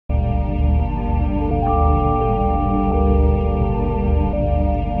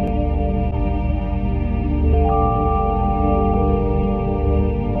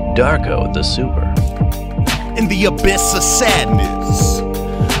Darko the Super. In the abyss of sadness,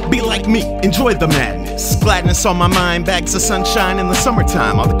 be like me, enjoy the madness. Gladness on my mind, bags of sunshine in the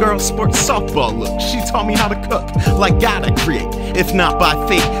summertime. All the girls sport softball looks. She taught me how to cook, like God I create. If not by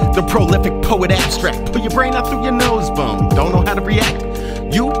fate, the prolific poet abstract. Pull your brain out through your nose bone. Don't know how to react?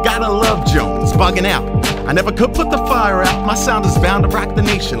 You gotta love Jones, bugging out. I never could put the fire out. My sound is bound to rock the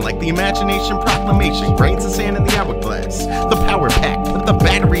nation, like the imagination proclamation. Grains of sand in the hourglass. The power pack, put the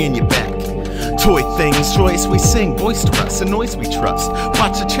battery in your back. Toy things, joyous we sing, boisterous, a noise we trust.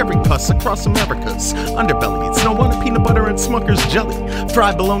 Watch a cherry puss across America's underbelly. It's no wonder peanut butter and Smucker's jelly.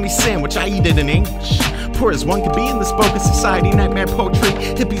 Fried bologna sandwich, I eat it in English. Poor as one could be in this bogus society. Nightmare poetry,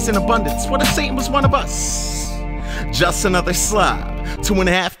 hippies in abundance. What if Satan was one of us? Just another slob.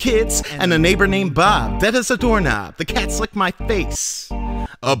 2.5 kids and a neighbor named Bob. Dead as a doorknob, the cats lick my face.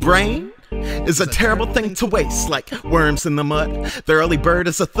 A brain is a terrible thing to waste, like worms in the mud. The early bird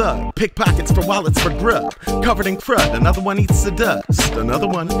is a thug, pickpockets for wallets for grub. Covered in crud, another one eats the dust. Another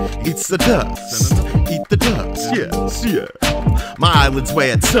one eats the dust. Eat the dust, yes, yeah. My eyelids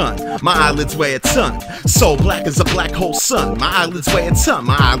weigh a ton, my eyelids weigh a ton. So black as a black hole sun. My eyelids weigh a ton,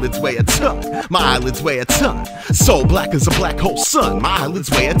 my eyelids weigh a ton. My eyelids weigh a ton. So black as a black hole sun. My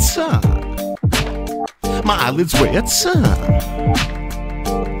eyelids weigh a ton. My eyelids weigh a ton.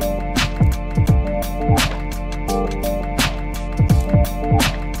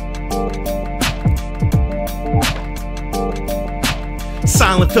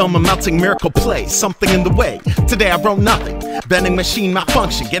 Silent film, a melting miracle play, something in the way. Today I wrote nothing, vending machine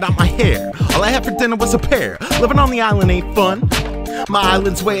malfunction, get out my hair. All I had for dinner was a pear, living on the island ain't fun. My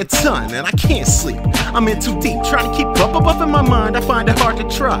eyelids weigh a ton and I can't sleep. I'm in too deep, trying to keep up above in my mind. I find it hard to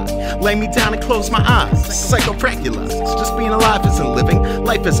try. Lay me down and close my eyes. Psychopracula, just being alive isn't living.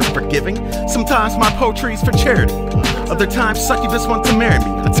 Life isn't forgiving. Sometimes my poetry's for charity. Other times succubus want to marry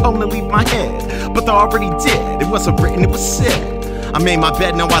me. I tell them to leave my head, but they're already dead. It wasn't written, it was said. I made my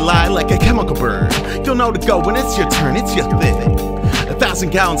bed, now I lie like a chemical burn. You'll know to go when it's your turn, it's your thing. 1,000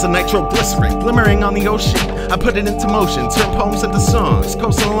 gallons of nitroglycerin glimmering on the ocean. I put it into motion, turn poems into songs.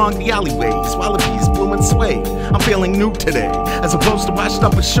 Coasting along the alleyways, wallabies bloom and sway. I'm feeling new today, as opposed to washed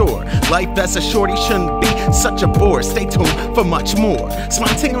up ashore. Life as a shorty shouldn't be such a bore. Stay tuned for much more.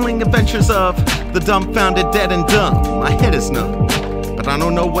 Spine-tingling adventures of the dumbfounded, dead and dumb. My head is numb, but I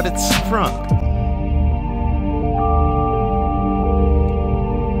don't know what it's from.